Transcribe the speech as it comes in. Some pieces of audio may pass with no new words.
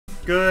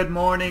Good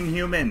morning,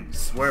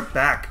 humans. We're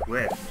back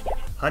with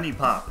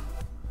HuniePop.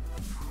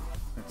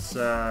 Let's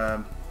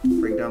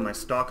bring down my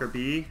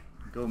StalkerBee.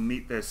 Go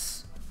meet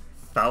this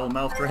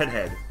foul-mouthed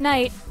redhead.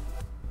 Night.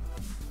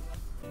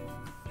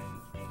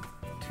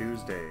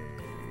 Tuesday.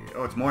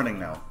 Oh, it's morning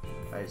now.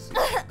 I see.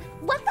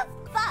 What the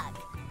fuck?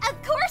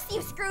 Of course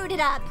you screwed it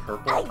up.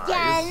 Purple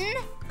again.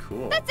 Eyes?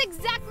 Cool. That's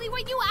exactly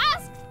what you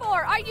asked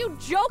for. Are you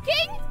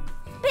joking?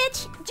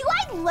 Bitch, do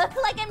I look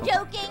like I'm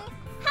joking?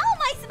 How am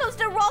I supposed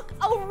to rock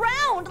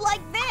around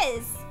like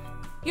this?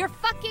 You're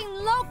fucking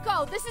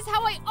loco. This is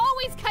how I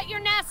always cut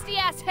your nasty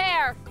ass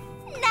hair.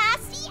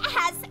 Nasty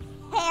ass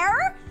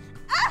hair?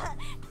 Ugh,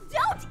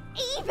 don't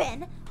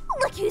even.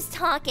 Look who's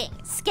talking,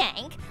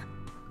 skank.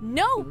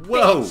 No,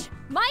 Whoa. bitch.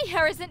 My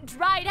hair isn't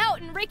dried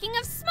out and reeking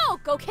of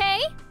smoke, okay?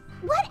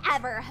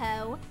 Whatever,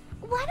 ho.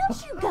 Why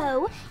don't you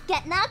go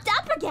get knocked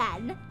up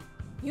again?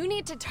 You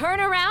need to turn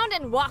around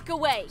and walk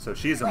away. So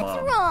she's a What's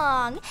mom.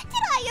 wrong? Did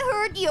I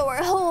hurt your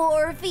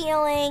whore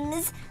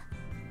feelings?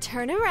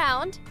 Turn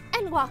around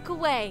and walk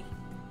away.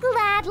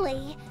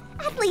 Gladly.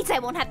 At least I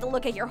won't have to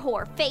look at your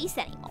whore face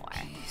anymore.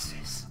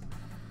 Jesus.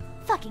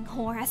 Fucking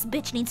whore-ass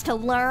bitch needs to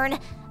learn.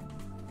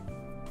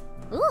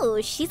 Ooh,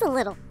 she's a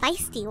little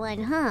feisty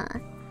one, huh?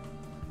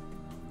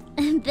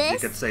 This You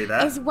could say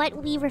that. is what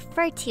we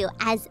refer to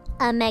as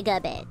a mega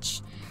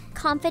bitch.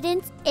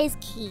 Confidence is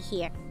key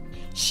here.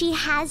 She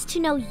has to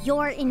know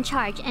you're in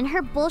charge, and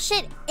her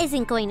bullshit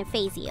isn't going to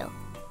faze you.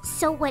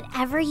 So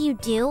whatever you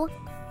do,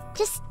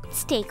 just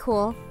stay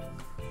cool.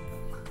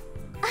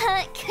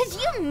 Could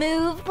you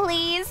move,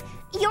 please?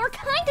 You're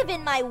kind of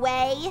in my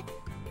way.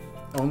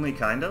 Only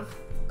kind of?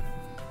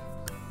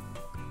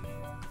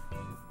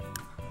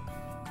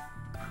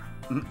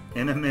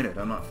 In a minute.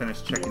 I'm not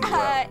finished checking you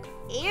out.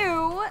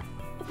 Ew.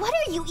 What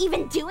are you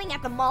even doing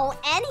at the mall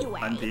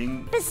anyway? I'm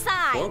being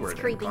Besides forward and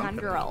creeping on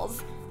confident.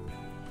 girls.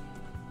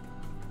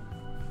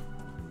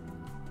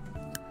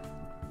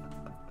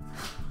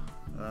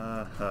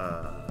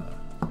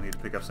 I need to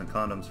pick up some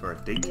condoms for a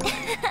date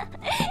tonight.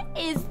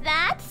 Is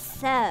that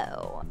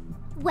so?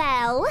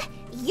 Well,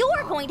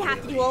 you're going to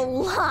have to do a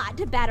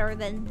lot better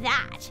than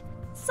that.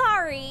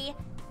 Sorry,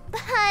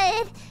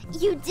 but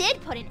you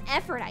did put in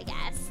effort, I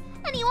guess.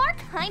 And you are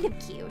kind of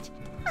cute.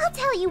 I'll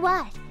tell you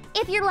what,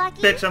 if you're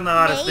lucky, Bitch, I'm the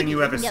hottest thing maybe you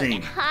we ever can go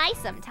seen. get high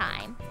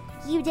sometime.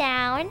 You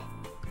down?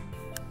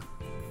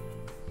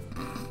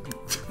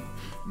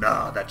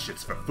 Nah, that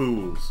shit's for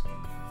fools.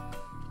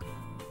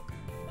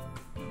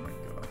 Oh my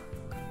god.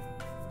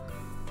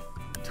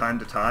 Time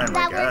to time,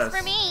 That I guess. works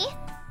for me.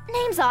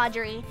 Name's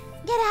Audrey.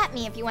 Get at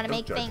me if you want to Don't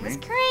make judge things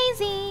me.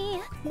 crazy.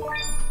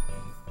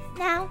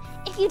 Now,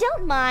 if you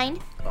don't mind,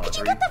 could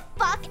you Audrey. get the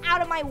fuck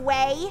out of my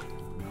way?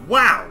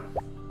 Wow!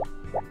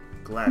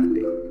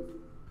 Gladly.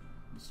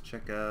 Let's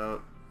check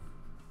out.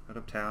 Out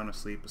of town,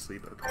 asleep,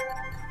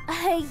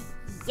 okay.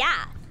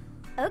 Yeah.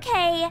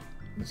 Okay.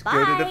 Let's Bye.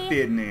 go to the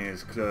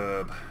fitness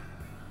club.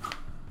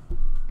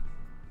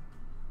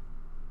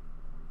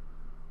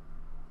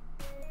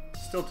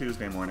 Still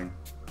Tuesday morning.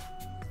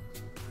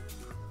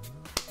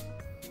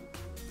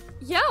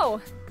 Yo,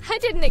 I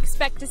didn't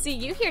expect to see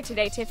you here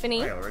today,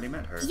 Tiffany. I already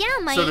met her. Yeah,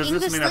 my So does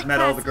English this mean I've lit met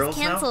all class the girls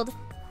is canceled.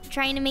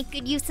 Trying to make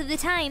good use of the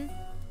time.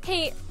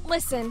 Hey,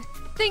 listen.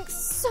 Thanks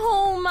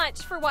so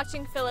much for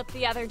watching Philip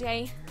the other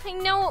day. I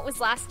know it was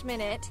last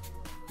minute.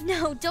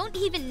 No, don't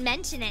even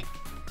mention it.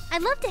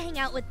 I'd love to hang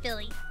out with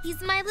Billy.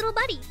 He's my little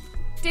buddy.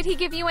 Did he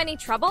give you any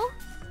trouble?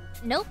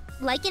 Nope,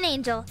 like an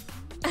angel.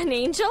 An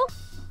angel?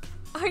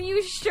 Are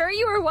you sure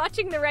you were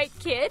watching the right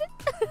kid?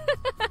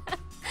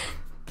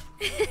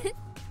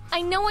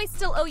 I know I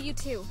still owe you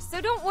too,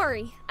 so don't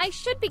worry. I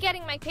should be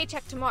getting my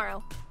paycheck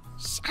tomorrow.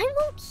 Shh, I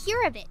won't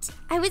hear of it.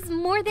 I was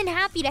more than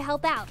happy to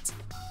help out.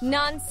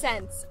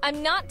 Nonsense.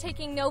 I'm not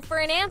taking no for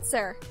an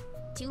answer.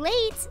 Too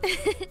late.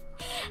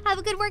 Have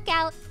a good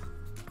workout.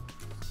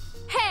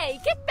 Hey,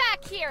 get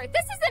back here.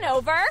 This isn't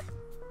over.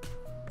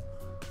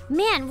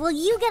 Man, will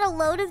you get a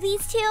load of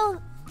these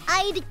two?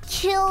 I'd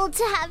kill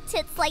to have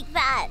tits like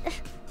that.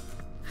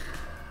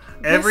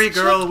 Every This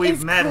girl chick we've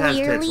is met has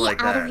tits clearly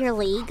like out that. of your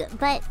league,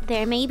 but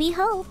there may be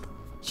hope.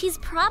 She's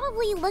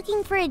probably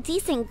looking for a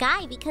decent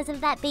guy because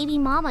of that baby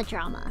mama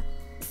drama.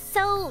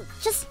 So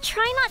just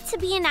try not to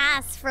be an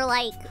ass for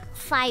like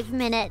 5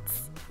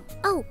 minutes.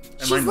 Oh,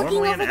 I she's looking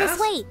normally an over this ass?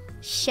 way.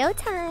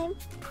 Showtime.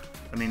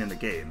 I mean, in the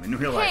game. In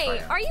real life, I Hey,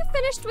 am. are you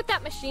finished with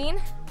that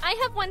machine? I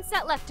have one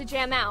set left to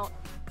jam out.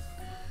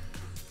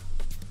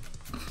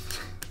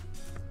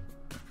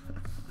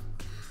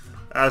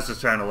 I was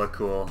just trying to look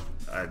cool.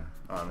 I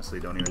honestly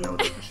don't even know what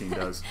this machine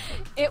does.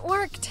 It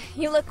worked.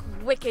 You look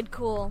wicked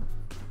cool.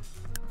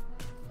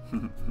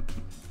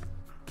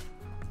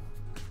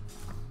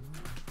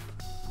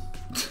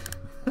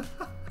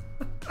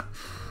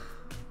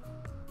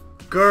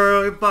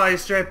 Girl, your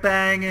body's straight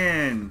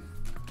banging.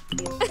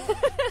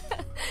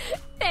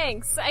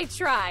 Thanks, I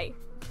try.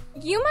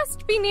 You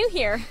must be new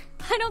here.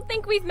 I don't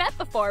think we've met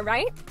before,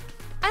 right?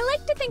 I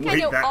like to think I Wait,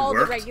 know that all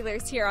worked? the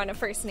regulars here on a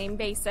first name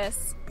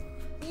basis.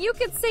 You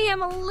could say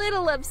I'm a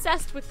little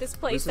obsessed with this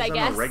place, This is I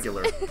guess. I'm a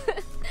regular.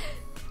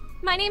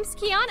 My name's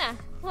Kiana.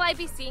 Will I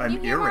be seeing I'm you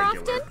here more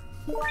irregular.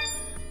 often?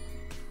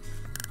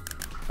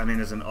 I mean,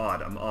 as an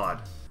odd. I'm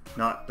odd.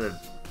 Not the...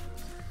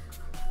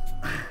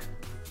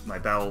 my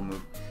bowel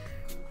move.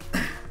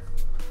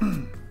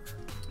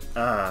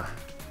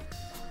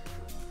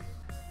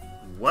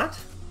 What?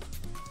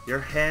 Your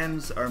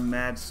hands are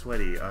mad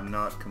sweaty. I'm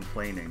not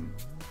complaining.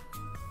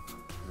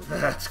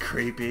 That's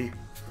creepy.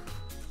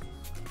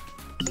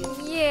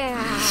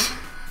 Yeah.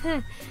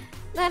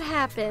 That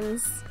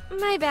happens.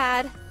 My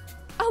bad.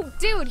 Oh,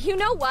 dude, you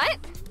know what?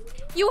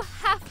 You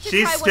have to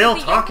She's try still one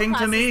of the talking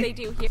yoga to me? classes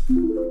they do here.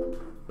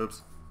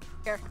 Oops.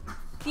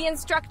 The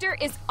instructor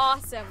is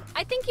awesome.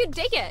 I think you'd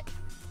dig it.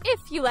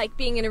 If you like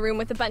being in a room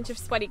with a bunch of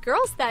sweaty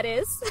girls, that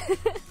is.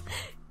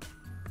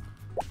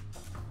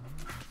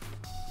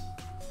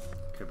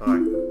 Okay,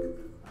 bye.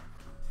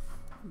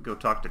 Go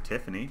talk to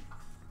Tiffany.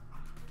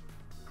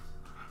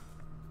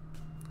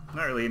 I'm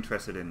not really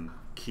interested in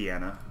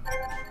Kiana.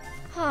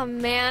 Oh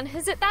man,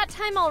 is it that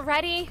time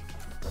already?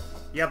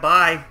 Yeah,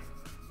 bye.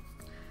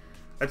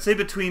 I'd say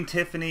between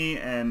Tiffany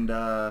and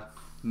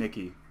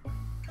Nikki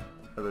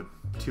are the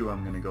two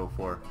I'm gonna go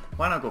for.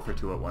 Why not go for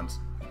two at once?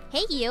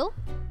 Hey, you.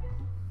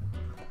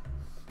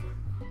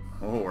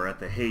 Oh, we're at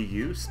the Hey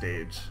You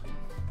stage.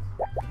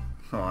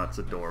 Oh, that's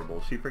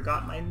adorable. She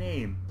forgot my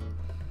name.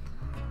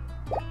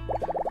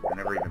 I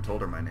never even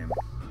told her my name.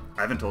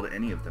 I haven't told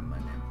any of them my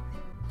name.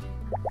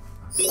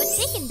 What's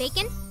shaking,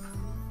 Bacon?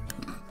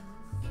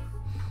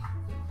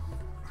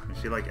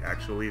 Is she like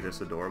actually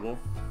this adorable?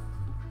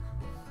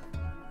 I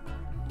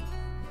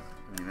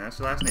mean, that's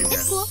her last name yet.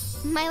 It's cool.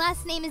 My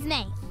last name is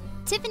May.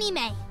 Tiffany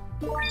May.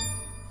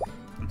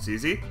 It's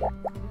easy.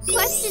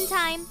 Question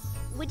time.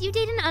 Would you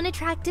date an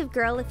unattractive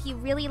girl if you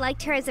really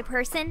liked her as a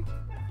person?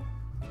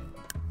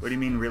 What do you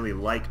mean really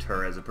liked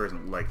her as a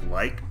person? Like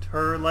liked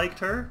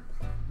her?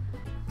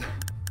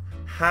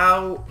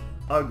 How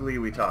ugly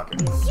are we talking?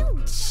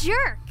 You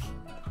jerk!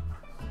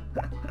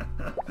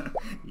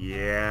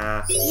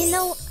 Yeah. You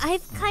know,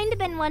 I've kind of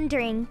been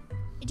wondering,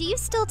 do you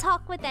still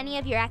talk with any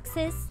of your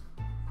exes?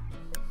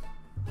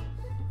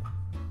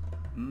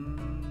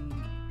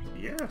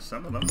 Yeah,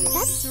 some of them.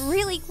 That's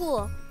really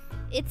cool.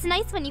 It's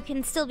nice when you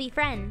can still be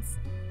friends.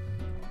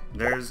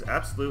 There's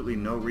absolutely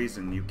no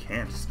reason you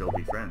can't still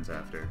be friends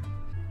after.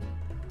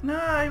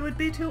 Nah, it would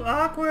be too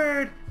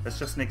awkward. That's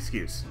just an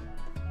excuse.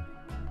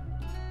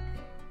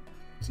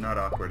 It's not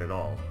awkward at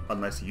all,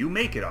 unless you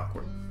make it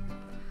awkward.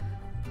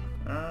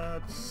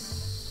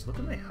 Look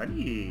at my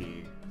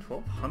honey.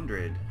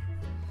 1200.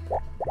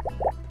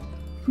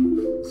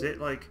 Is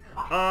it like...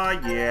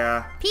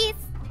 yeah. Peace!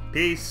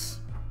 Peace.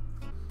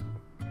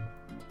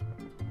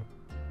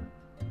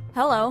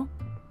 Hello.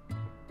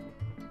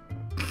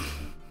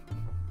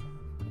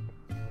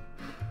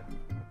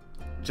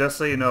 Just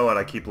so you know what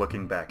I keep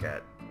looking back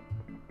at.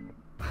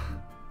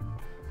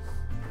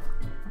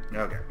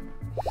 Okay.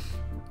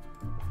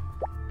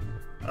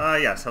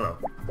 Yes, hello.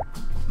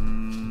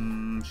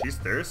 She's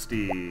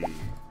thirsty.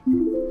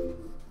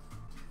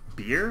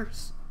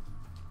 Beers?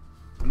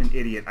 I'm an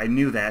idiot. I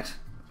knew that.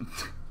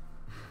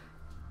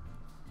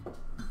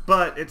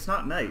 But it's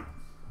not night.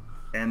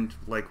 And,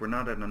 like, we're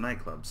not at a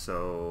nightclub,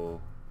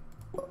 so...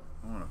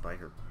 I want to buy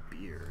her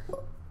beer.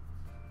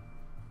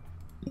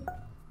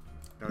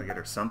 Gotta get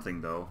her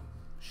something, though.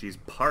 She's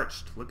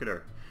parched. Look at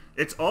her.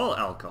 It's all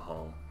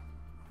alcohol.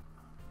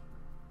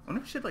 I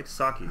wonder if she'd like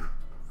sake.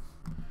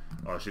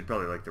 Oh, she'd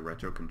probably like the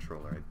retro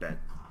controller, I bet.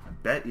 I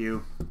bet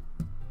you.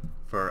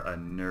 For a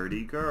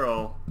nerdy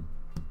girl.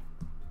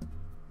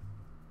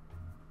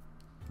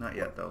 Not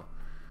yet, though.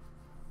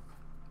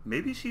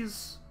 Maybe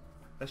she's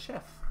a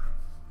chef.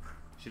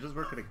 She does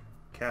work at a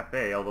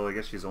cafe, although I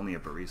guess she's only a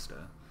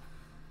barista.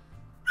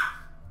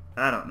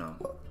 I don't know.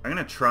 I'm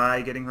gonna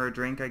try getting her a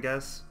drink, I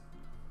guess.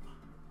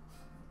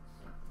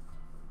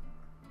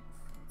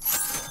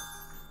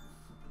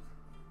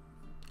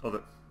 Oh,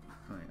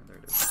 yeah, there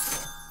it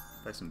is.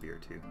 Buy some beer,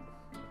 too.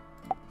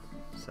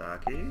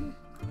 Sake?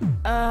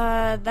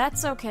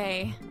 That's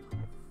okay.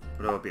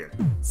 What about beer?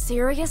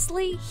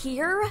 Seriously?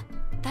 Here?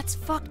 That's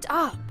fucked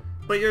up.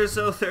 But you're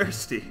so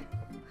thirsty.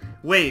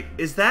 Wait,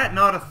 is that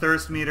not a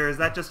thirst meter? Is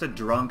that just a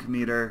drunk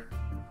meter?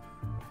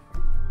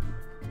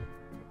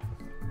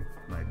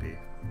 Might be.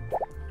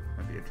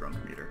 Might be a drunk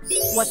meter.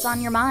 What's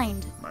on your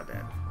mind? My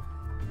bad.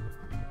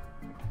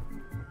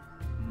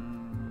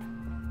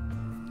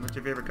 What's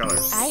your favorite color?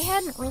 I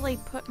hadn't really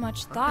put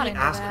much I thought didn't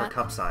into ask that. her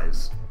cup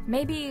size.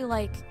 Maybe,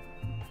 like,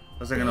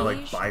 Was I gonna, like,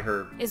 beige? buy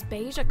her Is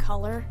beige a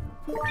color?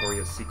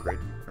 Victoria's Secret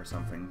or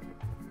something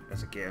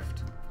as a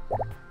gift?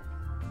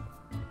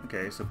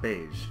 Okay, so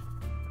beige.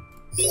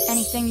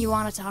 Anything you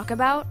want to talk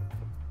about?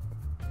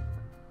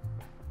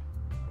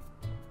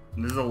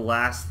 And this is the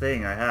last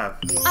thing I have.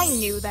 I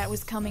knew that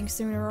was coming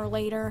sooner or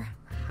later.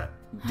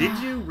 Did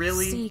you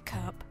really?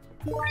 C-cup.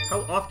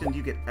 How often do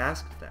you get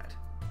asked that?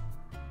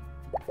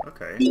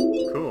 Okay,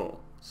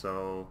 cool.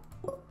 So,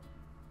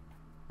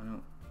 I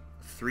don't...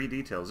 3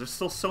 details. There's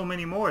still so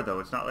many more, though.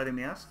 It's not letting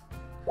me ask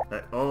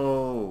that.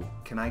 Oh,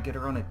 can I get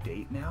her on a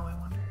date now, I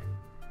wonder?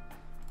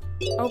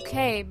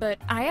 Okay, but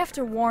I have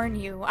to warn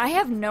you, I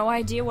have no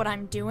idea what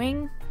I'm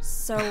doing,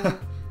 so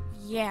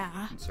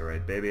yeah. It's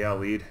alright, baby, I'll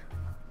lead.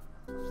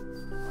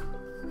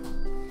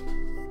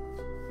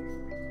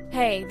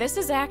 Hey, this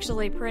is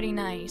actually pretty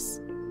nice.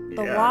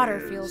 The Yeah, water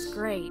it feels is.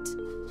 great.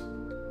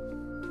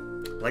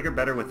 I like her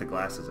better with the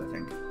glasses, I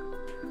think.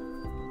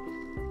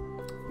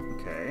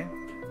 Okay.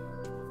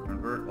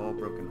 Convert all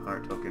broken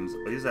heart tokens.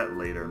 I'll use that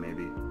later,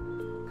 maybe.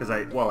 Because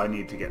I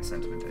need to get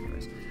sentiment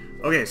anyways.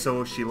 Okay,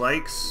 so she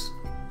likes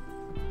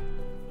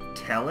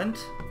talent.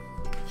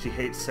 She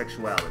hates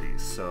sexuality,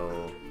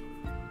 so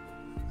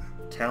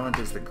talent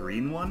is the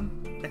green one,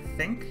 I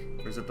think?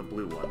 Or is it the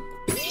blue one?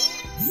 I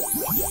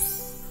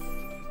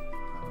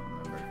don't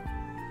remember.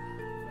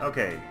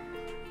 Okay.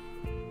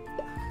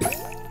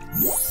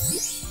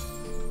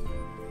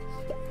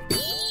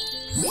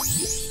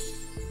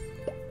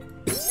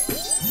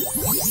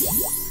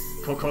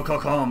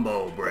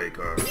 Combo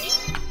breaker.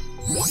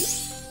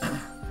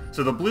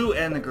 So the blue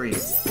and the green.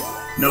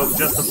 No,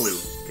 just the blue.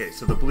 Okay,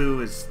 so the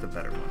blue is the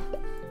better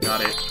one.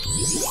 Got it.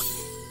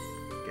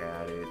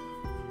 Got it.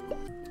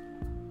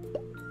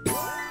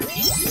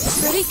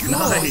 Pretty cool.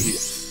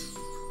 Nice.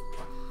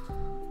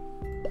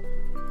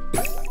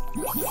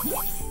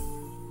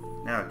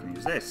 Now I can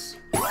use this.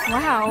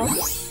 Wow.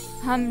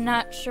 I'm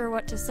not sure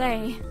what to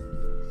say.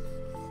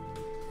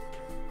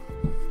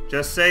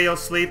 Just say you'll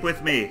sleep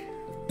with me.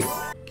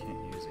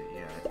 Can't use it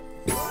yet.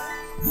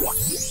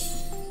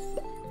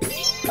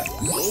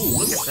 Oh,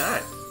 look at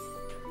that.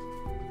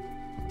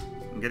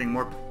 I'm getting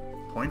more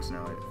points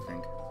now, I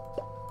think.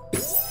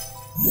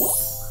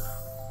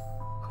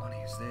 I want to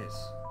use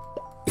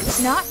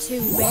this. Not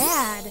too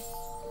bad.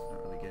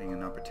 Not really getting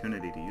an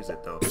opportunity to use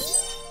it, though.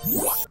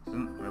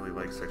 Doesn't really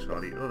like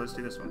sexuality. Oh, let's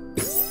do this one.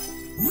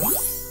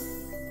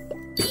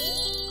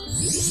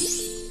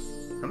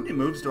 How many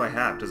moves do I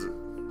have? Does it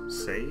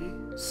say?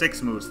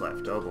 6 moves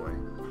left. Oh boy.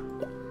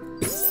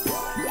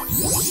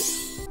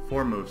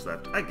 4 moves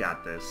left. I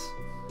got this.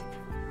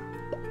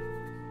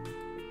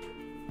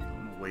 Don't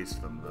want to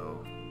waste them,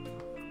 though.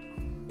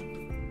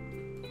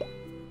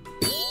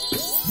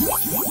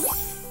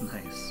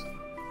 Nice.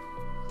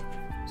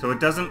 So it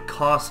doesn't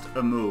cost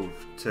a move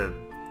to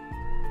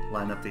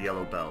line up the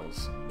yellow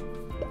bells.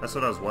 That's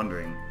what I was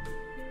wondering.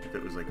 If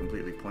it was like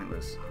completely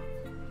pointless.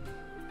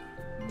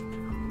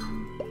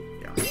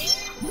 Yeah.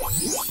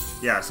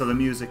 Yeah, so the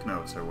music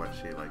notes are what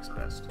she likes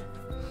best.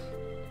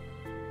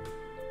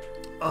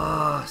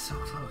 Ah, so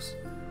close.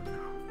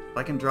 If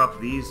I can drop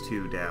these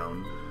two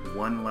down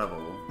 1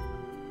 level.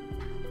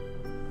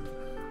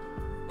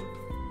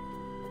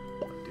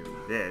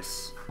 Doing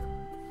this.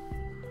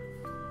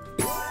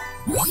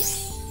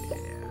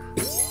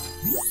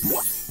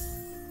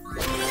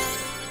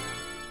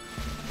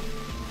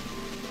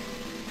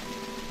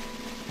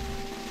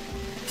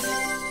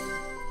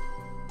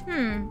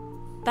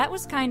 That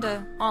was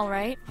kinda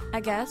alright, I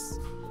guess.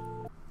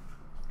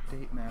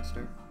 Date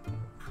master.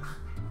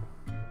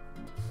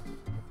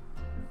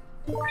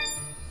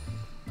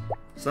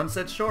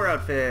 Sunset Shore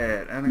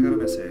outfit! And I got a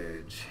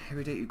message.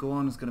 Every date you go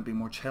on is going to be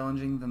more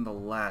challenging than the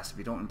last. If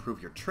you don't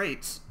improve your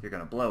traits, you're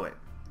going to blow it.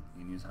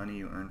 You can use honey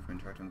you earn for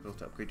interacting with girls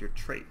to upgrade your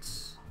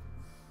traits.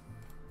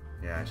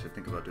 Yeah, I should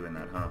think about doing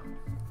that, huh?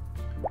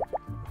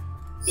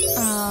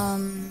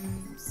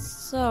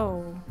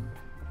 So...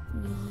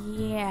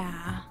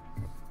 yeah...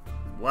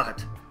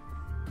 What?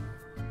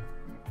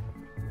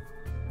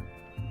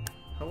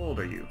 How old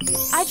are you?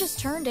 I just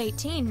turned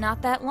 18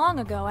 not that long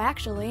ago,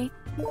 actually.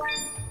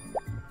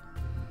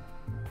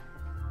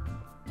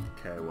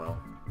 Okay, well.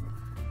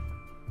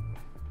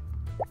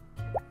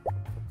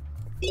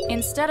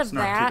 Instead of It's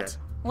not too that, bad.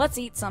 let's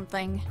eat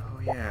something.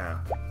 Oh, yeah.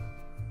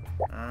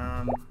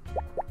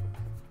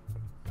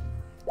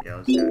 Yeah,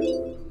 let's do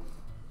it.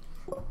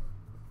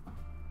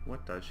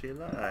 What does she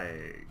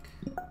like?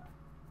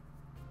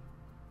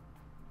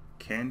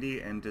 Candy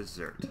and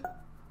dessert.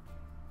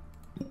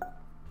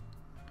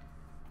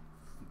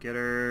 Get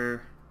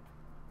her...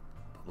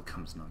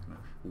 Bubblegum's not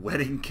gonna...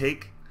 Wedding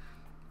cake?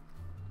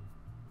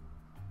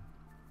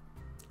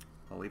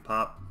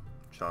 HuniePop?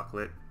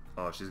 Chocolate?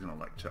 Oh, she's gonna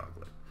like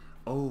chocolate.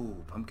 Oh,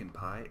 pumpkin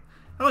pie?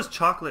 That was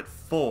chocolate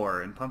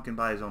 4, and pumpkin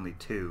pie is only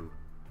 2.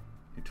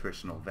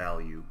 Nutritional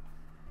value.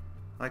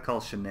 I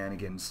call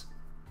shenanigans.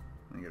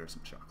 Let me get her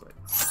some chocolate.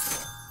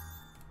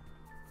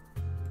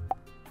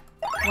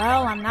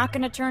 Well, I'm not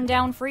gonna turn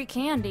down free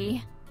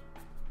candy.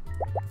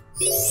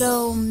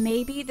 So,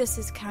 maybe this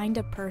is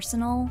kinda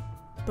personal,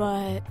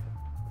 but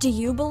do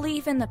you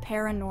believe in the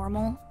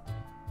paranormal?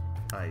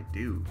 I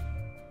do.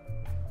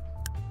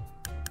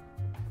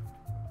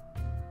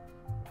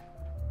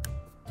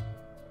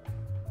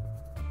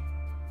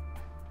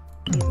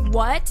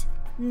 What?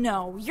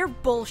 No, you're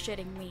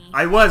bullshitting me.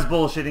 I was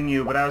bullshitting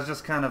you, but I was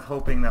just kind of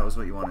hoping that was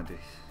what you wanted to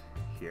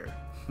hear.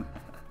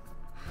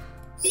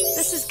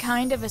 This is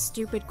kind of a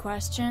stupid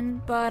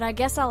question, but I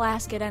guess I'll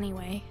ask it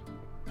anyway.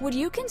 Would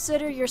you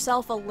consider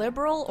yourself a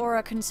liberal or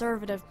a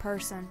conservative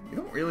person? You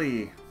don't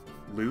really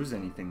lose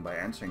anything by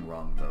answering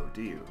wrong, though,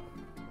 do you?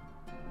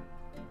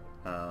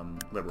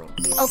 Liberal.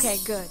 Okay,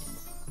 good.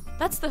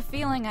 That's the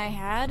feeling I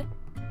had.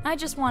 I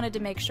just wanted to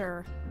make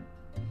sure.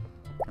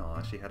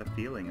 Aw, she had a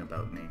feeling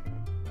about me.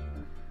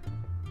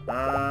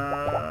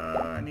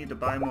 I need to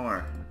buy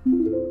more.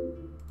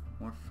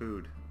 More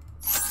food.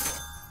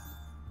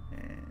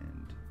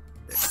 And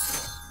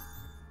this.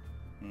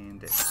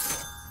 And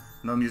this.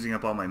 I know I'm using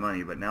up all my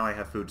money, but now I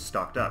have food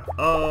stocked up.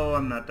 Oh,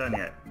 I'm not done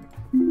yet.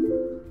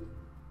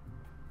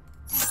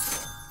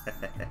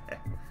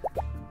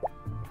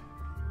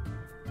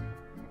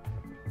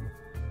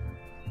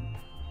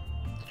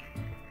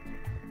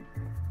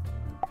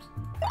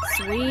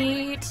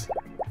 Sweet.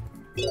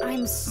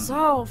 I'm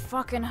so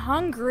fucking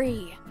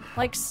hungry.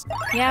 Like,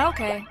 yeah,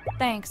 okay,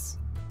 thanks.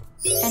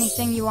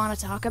 Anything you want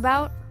to talk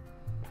about?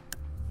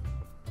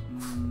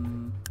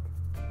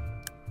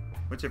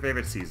 What's your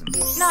favorite season?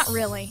 Not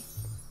really.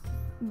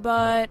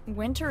 But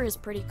winter is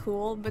pretty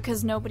cool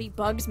because nobody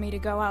bugs me to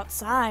go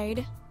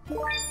outside.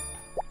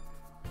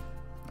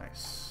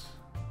 Nice.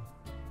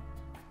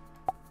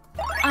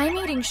 I'm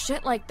eating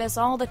shit like this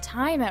all the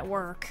time at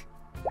work.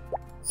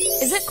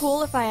 Is it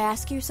cool if I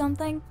ask you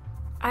something?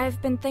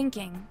 I've been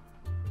thinking.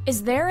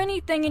 Is there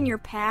anything in your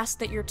past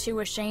that you're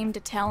too ashamed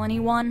to tell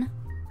anyone?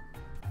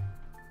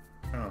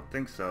 I don't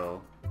think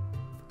so.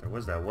 But there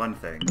was that one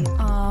thing.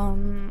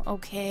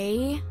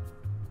 Okay.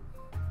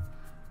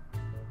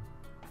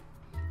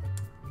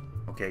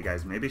 Okay,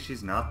 guys, maybe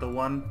she's not the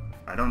one.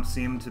 I don't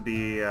seem to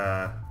be,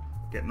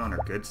 getting on her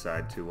good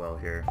side too well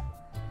here.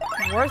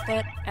 Worth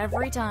it,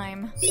 every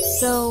time.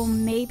 So,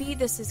 maybe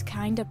this is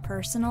kinda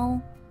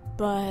personal,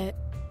 but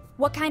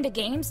what kind of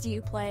games do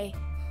you play?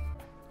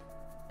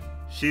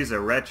 She's a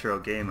retro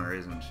gamer,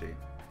 isn't she?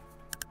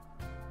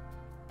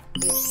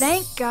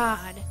 Thank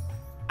God.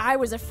 I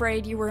was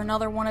afraid you were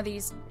another one of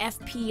these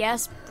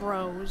FPS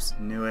bros.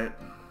 Knew it.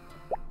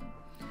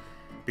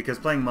 Because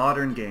playing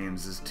modern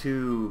games is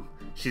too...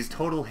 She's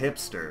total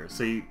hipster,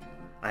 so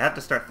I have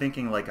to start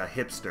thinking like a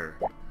hipster.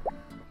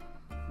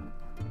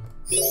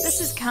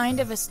 This is kind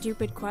of a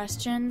stupid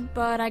question,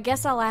 but I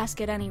guess I'll ask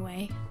it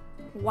anyway.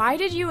 Why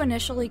did you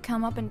initially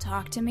come up and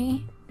talk to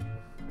me?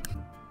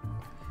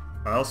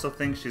 I also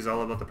think she's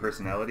all about the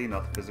personality,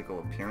 not the physical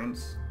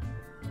appearance.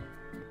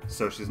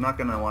 So she's not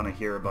going to want to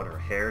hear about her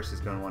hair, she's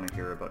going to want to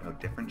hear about how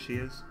different she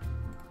is.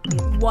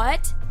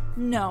 What?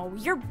 No,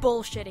 you're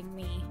bullshitting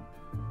me.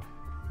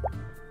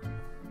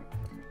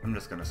 I'm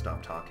just going to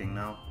stop talking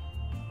now.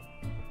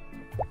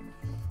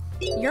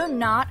 You're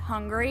not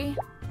hungry?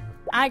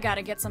 I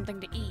gotta get something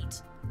to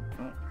eat.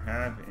 I don't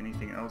have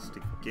anything else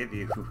to give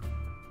you.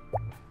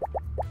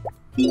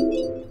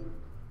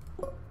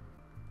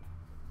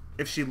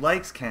 If she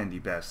likes candy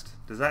best,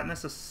 does that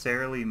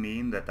necessarily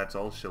mean that that's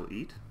all she'll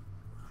eat?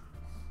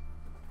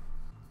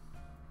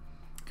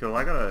 Cool,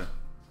 I gotta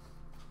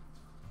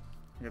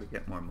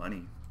get more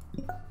money.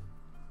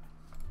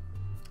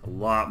 A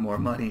lot more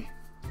money.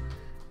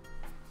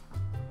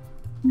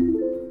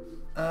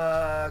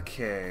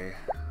 Okay.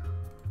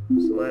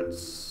 So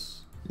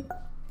let's...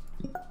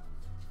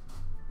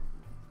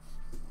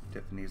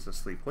 Tiffany's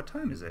asleep. What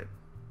time is it?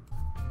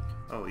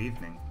 Oh,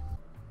 evening.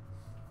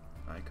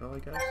 Aiko, I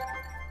guess?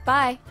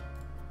 Bye.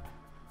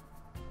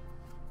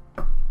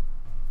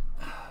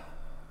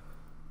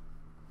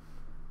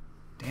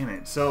 Damn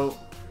it. So,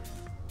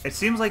 it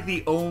seems like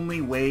the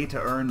only way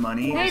to earn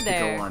money is to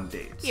go on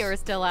dates. You're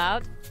still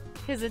out?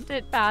 Isn't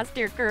it past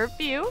your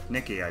curfew?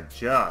 Nikki, I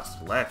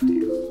just left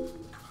you.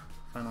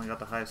 Finally got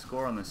the highest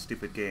score on this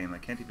stupid game. I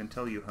can't even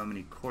tell you how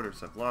many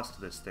quarters I've lost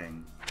to this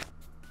thing.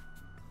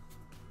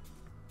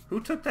 Who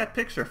took that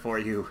picture for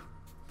you?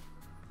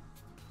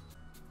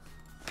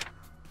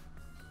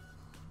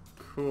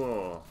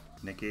 Cool.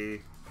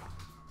 Nikki,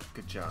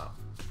 good job.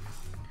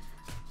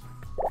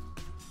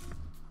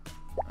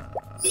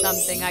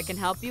 Something I can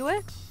help you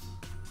with?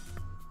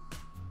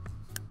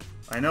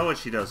 I know what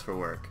she does for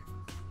work.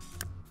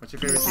 What's your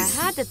favorite If I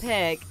season? had to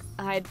pick,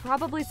 I'd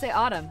probably say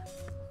autumn.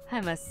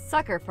 I'm a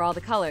sucker for all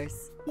the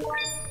colors.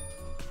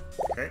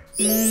 Okay.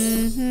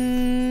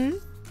 Mm-hmm.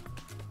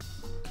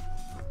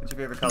 What's your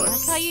favorite color?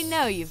 That's how you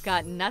know you've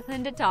got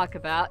nothing to talk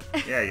about.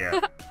 Yeah.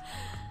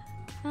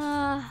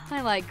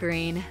 I like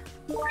green.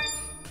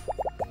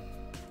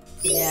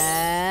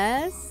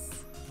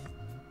 Yes?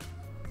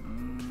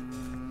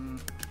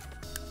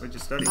 What'd you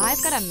study?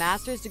 I've got a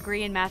master's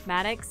degree in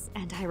mathematics,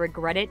 and I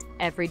regret it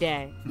every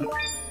day.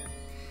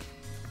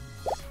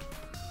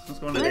 Let's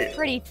go on a I'm date.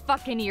 pretty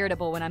fucking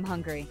irritable when I'm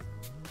hungry.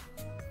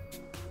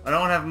 I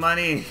don't have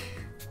money.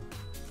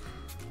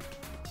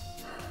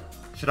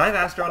 Should I have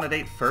asked her on a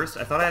date first?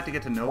 I thought I had to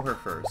get to know her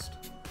first.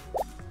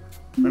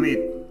 Let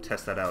me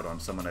test that out on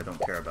someone I don't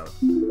care about.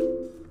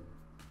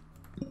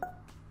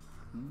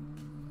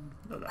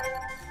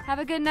 Have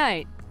a good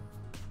night.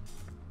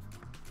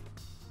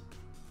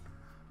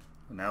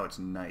 Now it's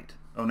night.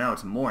 Oh, now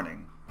it's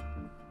morning.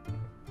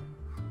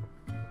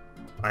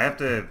 I have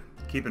to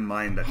keep in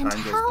mind that And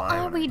time goes how by.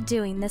 are when we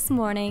doing this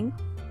morning?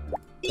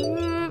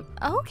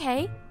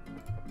 Okay.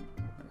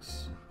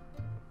 Yes.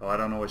 Well, I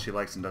don't know what she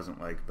likes and doesn't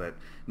like, but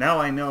now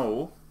I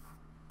know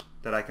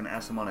that I can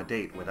ask them on a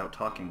date without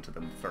talking to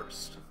them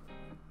first.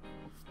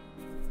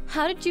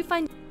 How did you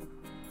find...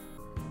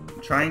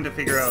 I'm trying to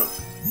figure out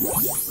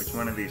which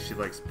one of these she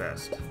likes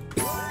best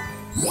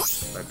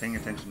by paying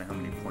attention to how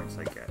many points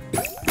I get.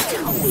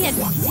 Don't be a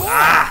dick.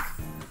 Ah!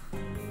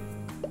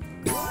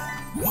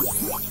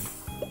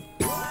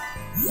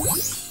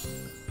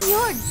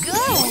 You're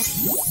good.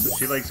 So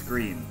she likes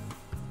green.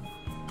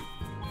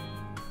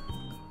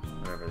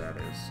 Whatever that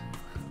is.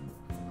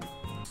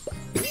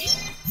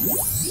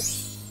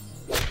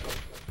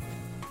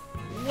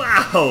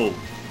 Wow!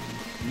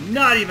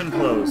 Not even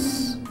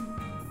close.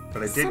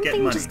 But I did get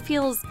Something money. just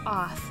feels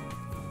off.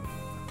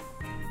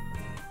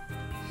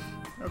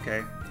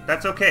 Okay.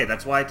 That's okay.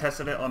 That's why I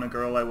tested it on a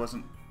girl I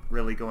wasn't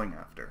really going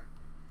after.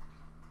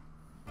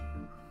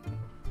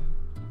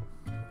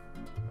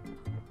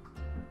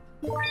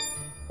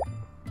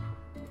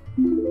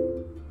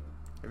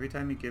 Every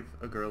time you give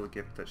a girl a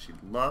gift that she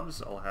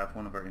loves, I'll have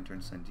one of our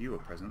interns send you a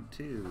present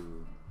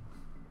too.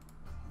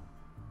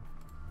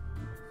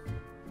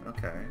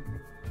 Okay.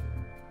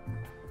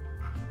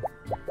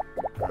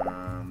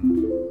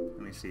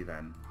 Let me see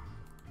then.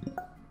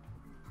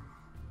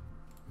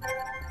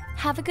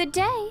 Have a good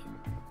day.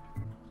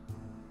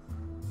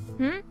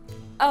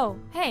 Oh,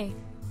 hey.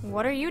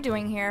 What are you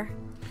doing here?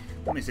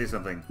 Let me see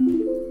something.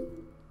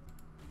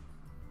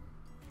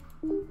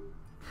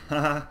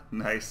 Haha,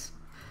 nice.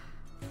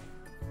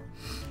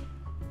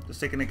 Just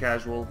taking a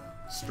casual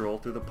stroll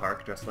through the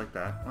park dressed like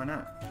that. Why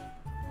not?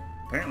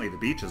 Apparently the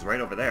beach is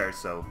right over there,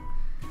 so...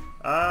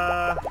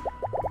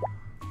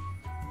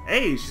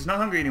 Hey, she's not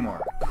hungry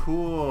anymore.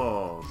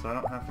 Cool. So I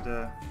don't have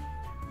to...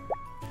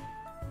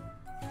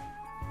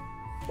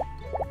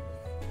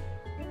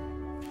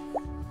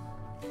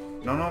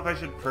 Don't know if I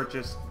should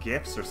purchase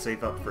gifts or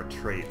save up for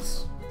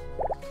traits.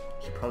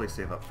 Should probably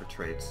save up for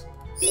traits.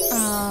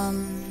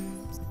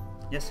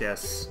 Yes,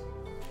 yes.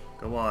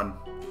 Go on.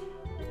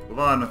 Move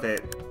on with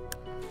it.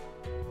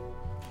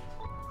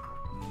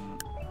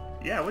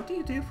 Yeah, what do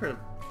you do for...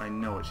 I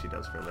know what she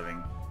does for a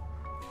living.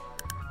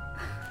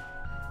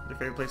 What's your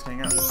favorite place to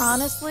hang out?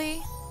 Honestly,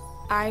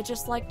 I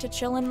just like to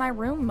chill in my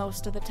room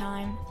most of the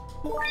time.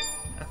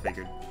 I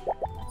figured.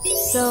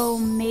 So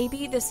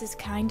maybe this is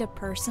kind of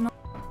personal.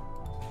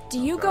 Do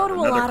you go to a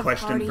lot Another of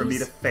question parties? for me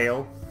to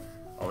fail.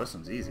 Oh, this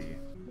one's easy.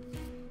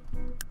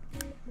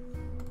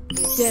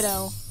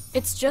 Ditto.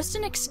 It's just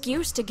an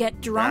excuse to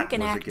get drunk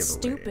That and was a act giveaway.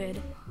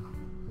 stupid.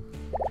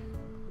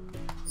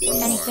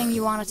 One Anything more.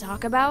 you want to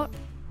talk about?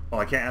 Oh,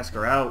 I can't ask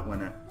her out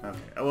when it... Okay.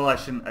 Well, I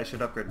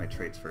should upgrade my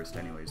traits first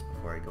anyways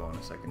before I go on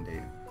a second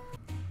date.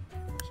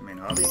 What's your main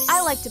hobby?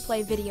 I like to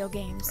play video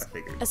games, I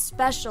figured.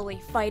 especially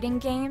fighting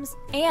games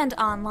and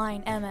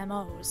online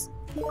MMOs.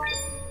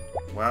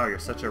 Wow, you're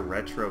such a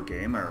retro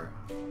gamer.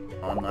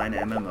 Online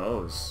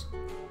MMOs.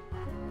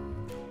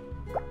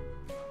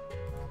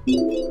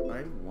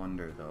 I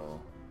wonder, though.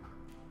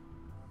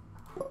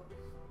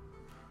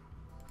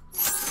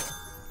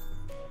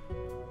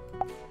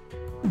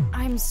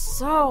 I'm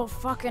so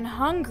fucking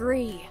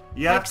hungry.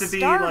 You like have to be,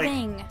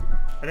 starving. like...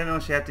 I didn't know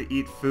she had to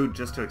eat food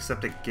just to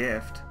accept a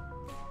gift.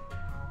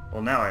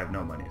 Well, now I have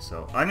no money,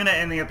 so I'm going to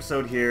end the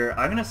episode here.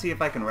 I'm going to see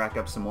if I can rack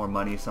up some more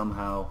money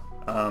somehow.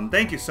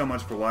 Thank you so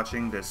much for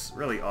watching this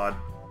really odd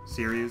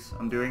series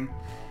I'm doing.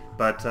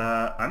 But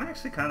I'm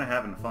actually kind of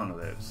having fun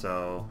with it,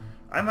 so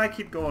I might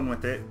keep going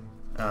with it.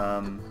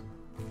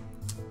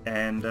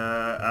 And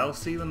I'll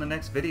see you in the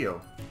next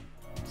video.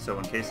 So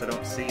in case I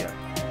don't see you,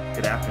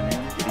 good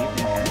afternoon, good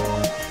evening,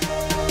 and